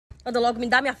Anda logo, me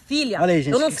dá minha filha. Olha aí,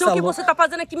 gente, eu não sei o que você tá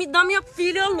fazendo aqui. Me dá minha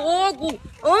filha logo.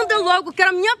 Anda logo,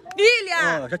 quero a minha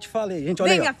filha. Ó, já te falei, gente. Olha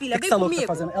vem, aí, minha filha, que vem essa comigo. louca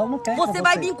tá fazendo? Ela não quer Você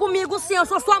vai vir comigo sim, eu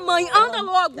sou sua mãe. Anda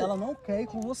logo. Ela não quer ir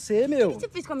com você, meu. O que você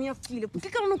fez com a minha filha? Por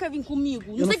que ela não quer vir comigo?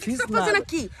 Eu não sei o que você tá fazendo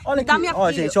aqui. Olha me dá aqui, minha ó,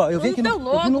 filha. gente, ó, eu vim aqui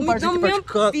no barzinho aqui perto de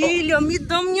casa. Me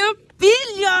dá minha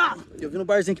filha. Eu vim no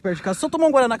barzinho aqui perto de casa, só tomar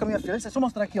um guaraná com a minha filha. Deixa eu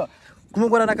mostrar aqui, ó. Comi um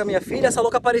guaraná com a minha filha, essa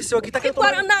louca apareceu aqui, tá Que querendo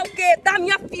tomar... guaraná o quê? Dá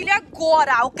minha filha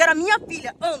agora. Eu quero a minha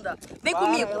filha. Anda, vem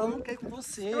comigo. Ela não quer ir com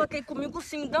você. Ela quer ir comigo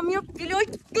sim. Me dá minha filha. Ai,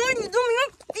 me dá minha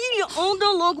filha. Anda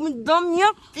logo, me dá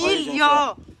minha filha.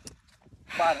 Olha,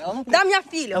 para, ela não quer. Dá minha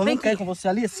filha. Ela vem não quer ir aqui. com você,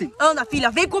 Alice? Anda,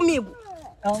 filha, vem comigo.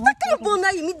 Ela Você não tá quer travando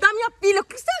aí? Me dá minha filha. O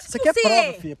que você acha Isso que aqui você é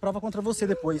prova, filha. Prova contra você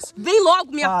depois. Vem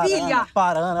logo, minha filha.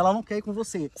 Parando, ela não quer ir com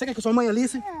você. Você quer que eu sou a mãe,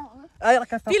 Alice? Aí ela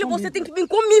quer ficar Filho, comigo. você tem que vir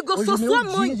comigo. Eu Hoje sou é meu sua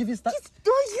dia mãe. de visitar...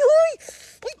 Ai.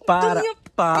 Para, minha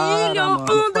para, filha.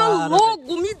 mano, Anda para,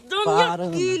 logo. Me dá Para, minha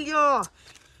Ana. filha.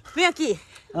 Vem aqui.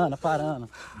 Ana, para, Ana.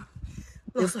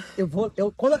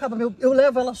 Quando acaba eu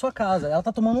levo ela à sua casa. Ela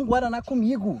tá tomando um guaraná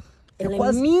comigo. Ela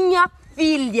é minha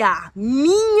filha.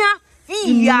 Minha filha.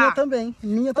 E minha também.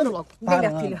 Minha também. logo. Vem, Para,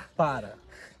 minha Ana, filha. para.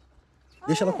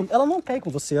 Deixa ela comigo. Ela não quer ir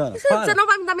com você, Ana. Você não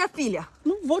vai me dar minha filha.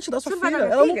 Não vou te dar sua Você não vai filha. dar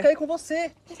minha Ela filha? não quer ir com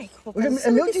você. Peraí, que eu vou Hoje fazer.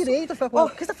 é meu direito ficar com ela.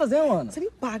 O que você tá fazendo, Ana? Você me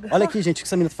paga. Olha aqui, gente, o que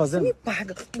essa menina tá fazendo? Me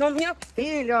paga. Dá minha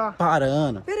filha. Para,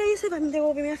 Ana. Peraí, você vai me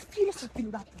devolver minha filha, seu filho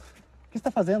da puta. O que você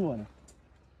tá fazendo, Ana?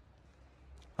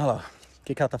 Olha lá. O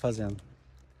que ela tá fazendo?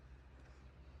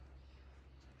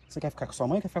 Você quer ficar com sua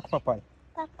mãe ou quer ficar com o papai?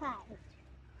 Papai.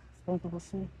 Então com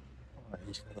você. Olha,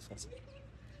 gente, o que ela tá fazendo.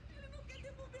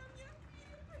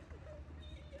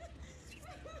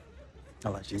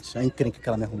 Olha lá, gente, a encrenca que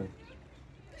ela me arrumou.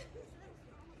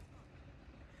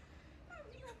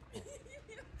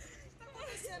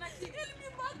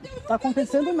 Não tá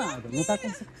acontecendo nada, não tá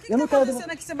acontecendo. Eu não quero.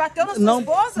 Aqui, você bateu na sua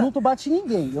esposa? Não bati em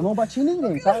ninguém, eu não bati em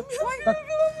ninguém, tá?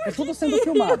 É tudo sendo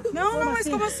filmado. Não, mas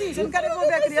como assim? Você não quer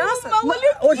devolver a criança?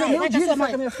 Hoje é meu dia de ficar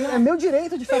com a minha filha, é meu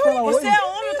direito de ficar com ela hoje. Você é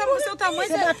homem, tá com o seu tamanho.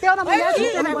 Você bateu na mulher, Eu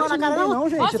você não vai bati na em cara ninguém, não? não,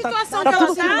 gente. Olha a situação Tá que tudo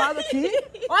ela tá. filmado aqui.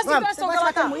 Olha a situação que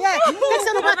ela tá. Mulher, por que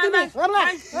você não bate em mim? Vamos lá.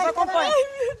 Vai, acompanha.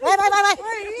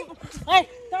 Vai.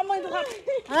 Tamanho do rapaz.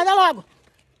 Anda logo.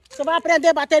 Você vai aprender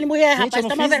a bater em mulher, Gente, rapaz. eu não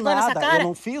Toma fiz vergonha nessa nada, cara. eu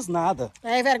não fiz nada.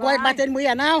 É vergonha de bater em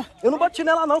mulher, não? Eu não bati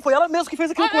nela, não. Foi ela mesmo que fez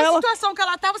aquilo com Olha a ela. situação que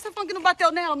ela tá, você falando que não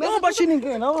bateu nela Eu mesmo. não bati em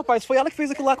ninguém, não, rapaz. Foi ela que fez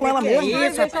aquilo lá com ela mesmo. Vai Isso, ver,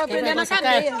 você vai rapaz, aprender na que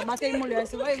cadeia. Bater em mulher,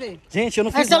 você vai ver. Gente, eu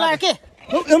não Vai fiz celular nada. aqui.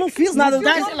 Eu não fiz nada.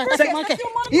 Tá filmando o quê?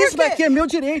 Isso daqui é meu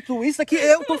direito. Isso aqui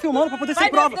eu tô filmando pra poder ser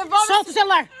prova. Devolve. Solta o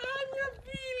celular.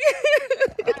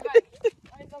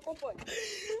 Vai, então acompanha.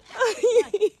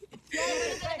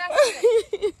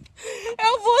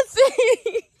 Eu vou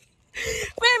sim.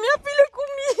 Vem minha filha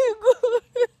comigo.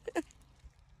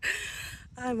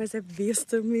 Ai, mas é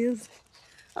besta mesmo.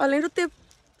 Além de eu ter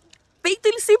feito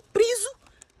ele ser preso,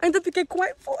 ainda fiquei com o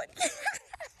iPhone.